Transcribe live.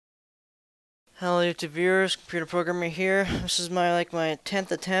Hello YouTube viewers, CmptrPrgmr here. This is my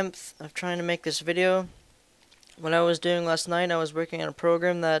 10th attempt of trying to make this video. What I was doing last night, I was working on a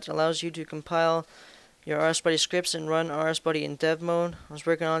program that allows you to compile your RSBuddy scripts and run RSBuddy in dev mode. I was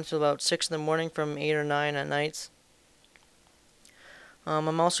working on it until about 6 in the morning from 8 or 9 at night.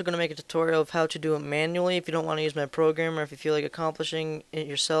 I'm also going to make a tutorial of how to do it manually if you don't want to use my program, or if you feel like accomplishing it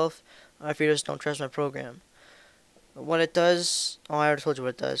yourself, or if you just don't trust my program. What it does, I already told you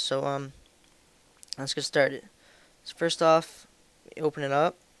what it does, so let's get started. So first off, you open it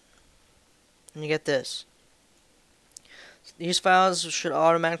up, and you get this. These files should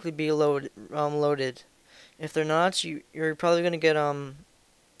automatically be loaded. If they're not, you're probably going to get an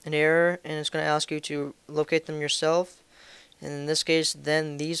error, and it's going to ask you to locate them yourself. And in this case,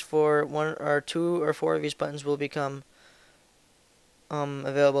 then these one or two or four of these buttons will become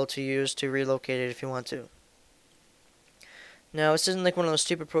available to use to relocate it if you want to. Now, this isn't like one of those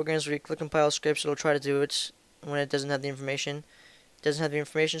stupid programs where you click compile scripts, it'll try to do it when it doesn't have the information. It doesn't have the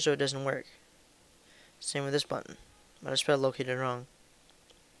information, so it doesn't work. Same with this button, but I spelled located wrong.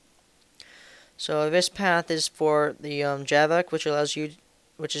 So this path is for the javac, which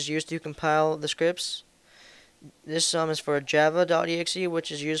is used to compile the scripts. This is for java.exe, which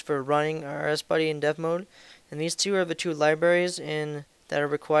is used for running RSBuddy in dev mode. And these two are the two libraries that are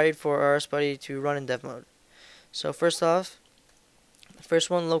required for RSBuddy to run in dev mode. So first off, the first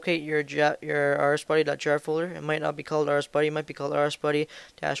one, locate your rsbuddy.jar folder. It might not be called RSBuddy, it might be called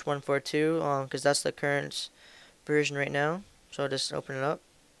RSBuddy-142, because that's the current version right now. So just open it up.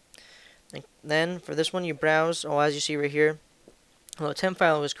 And then for this one, you browse. As you see right here, a temp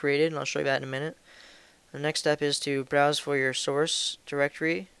file was created, and I'll show you that in a minute. The next step is to browse for your source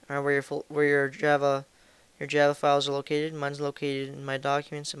directory, or where your Java files are located. Mine's located in my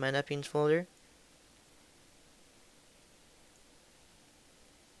documents in my NetBeans folder.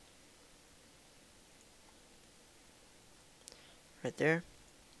 Right there.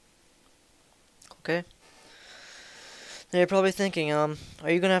 Okay. Now you're probably thinking, are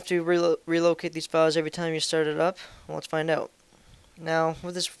you gonna have to relocate these files every time you start it up? Well, let's find out. Now,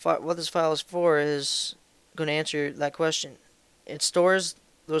 what this file is for is going to answer that question. It stores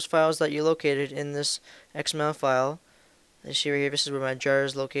those files that you located in this XML file. You see right here, this is where my jar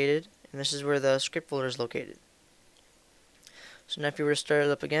is located, and this is where the script folder is located. So now if you were to start it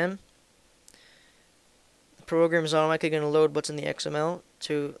up again, the program is automatically going to load what's in the XML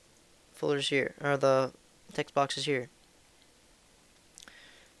to folders here, or the text boxes here.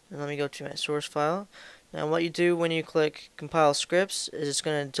 And let me go to my source file. Now what you do when you click compile scripts is it's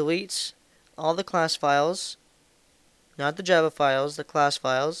going to delete all the class files, not the Java files, the class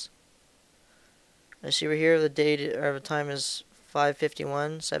files. I see right here the date or the time is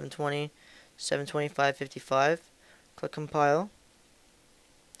 5:51, 7:20, 7:20, 5:55. Click compile.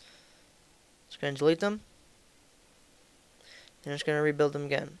 It's going to delete them, and it's going to rebuild them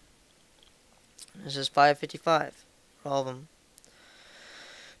again. This is 5:55 for all of them.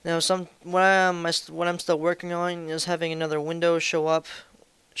 Now, what I'm still working on is having another window show up,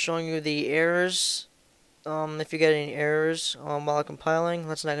 showing you the errors. If you get any errors while compiling,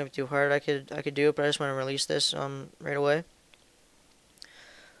 that's not gonna be too hard. I could do it, but I just want to release this right away.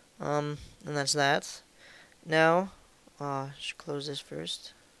 And that's that. Now, I should close this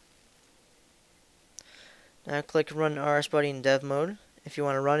first. Now click Run RSBuddy in dev mode if you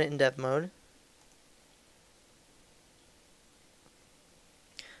want to run it in dev mode.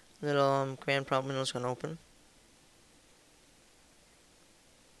 Little command prompt window is going to open.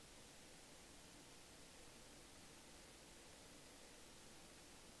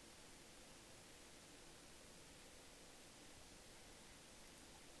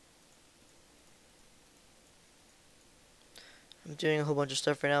 I'm doing a whole bunch of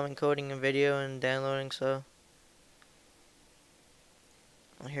stuff right now. I'm encoding a video and downloading, so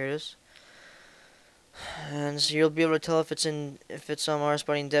here it is. And so you'll be able to tell if it's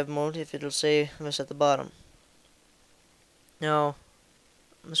RSBuddy in dev mode, if it'll say this at the bottom. Now,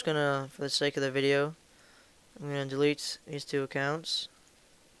 I'm just gonna, for the sake of the video, I'm gonna delete these two accounts.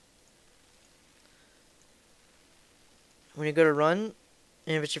 When you go to run,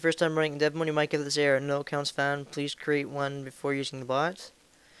 and if it's your first time running in dev mode, you might get this error: no accounts found. Please create one before using the bot.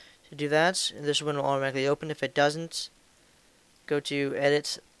 To do that, this one will automatically open. If it doesn't, go to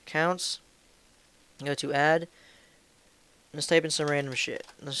Edit Accounts. Go to add, and just type in some random shit,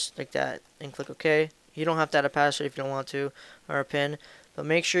 just like that, and click OK. You don't have to add a password if you don't want to, or a PIN, but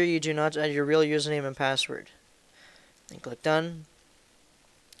make sure you do not add your real username and password. And click Done,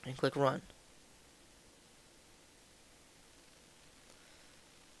 and click Run.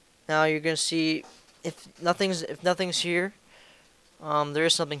 Now you're gonna see if nothing's here, There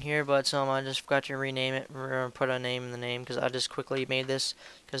is something here, but I just forgot to rename it or put a name in the name because I just quickly made this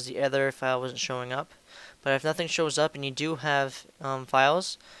because the other file wasn't showing up. But if nothing shows up and you do have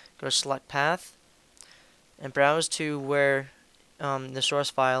files, go to select path and browse to where the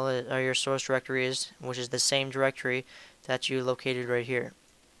source file or your source directory is, which is the same directory that you located right here.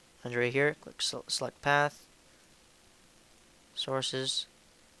 And right here, click select path, sources.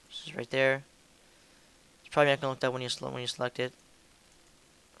 This is right there. It's probably not gonna look that when you select it.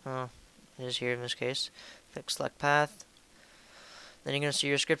 Oh, it is here in this case. Click select path. Then you're gonna see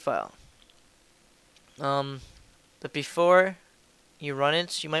your script file. But before you run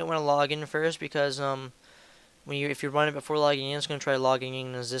it, you might want to log in first because if you run it before logging in, it's gonna try logging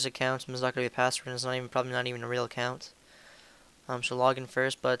in as this account, and it's not gonna be a password, and it's probably not even a real account. So log in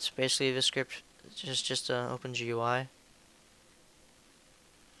first, but basically this script is just open GUI,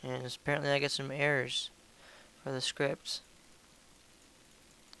 and apparently I get some errors for the script.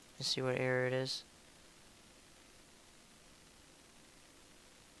 Let's see what error it is.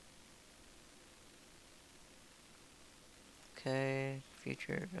 Okay,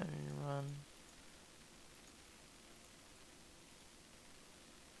 future run.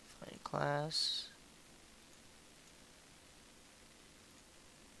 Find class.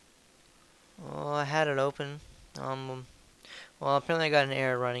 Well, I had it open. Well, apparently I got an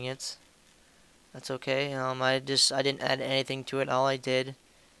error running it. That's okay. I didn't add anything to it. All I did.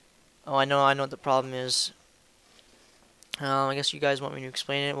 Oh, I know what the problem is. I guess you guys want me to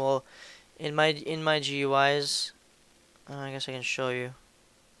explain it. Well, in my GUIs, I guess I can show you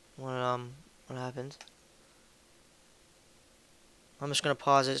what happened. I'm just gonna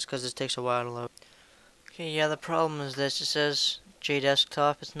pause it because this takes a while to load. Okay, yeah, the problem is this. It says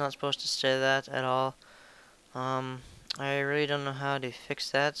JDesktop. It's not supposed to say that at all. I really don't know how to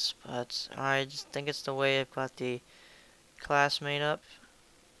fix that, but I just think it's the way I've got the class made up.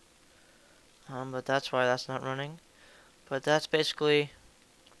 But that's why that's not running. But that's basically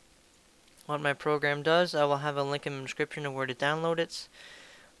what my program does. I will have a link in the description of where to download it.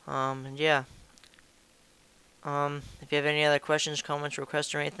 And yeah. If you have any other questions, comments,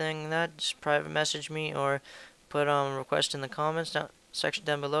 requests, or anything like that, just private message me or put request in the comments section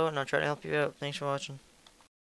down below, and I'll try to help you out. Thanks for watching.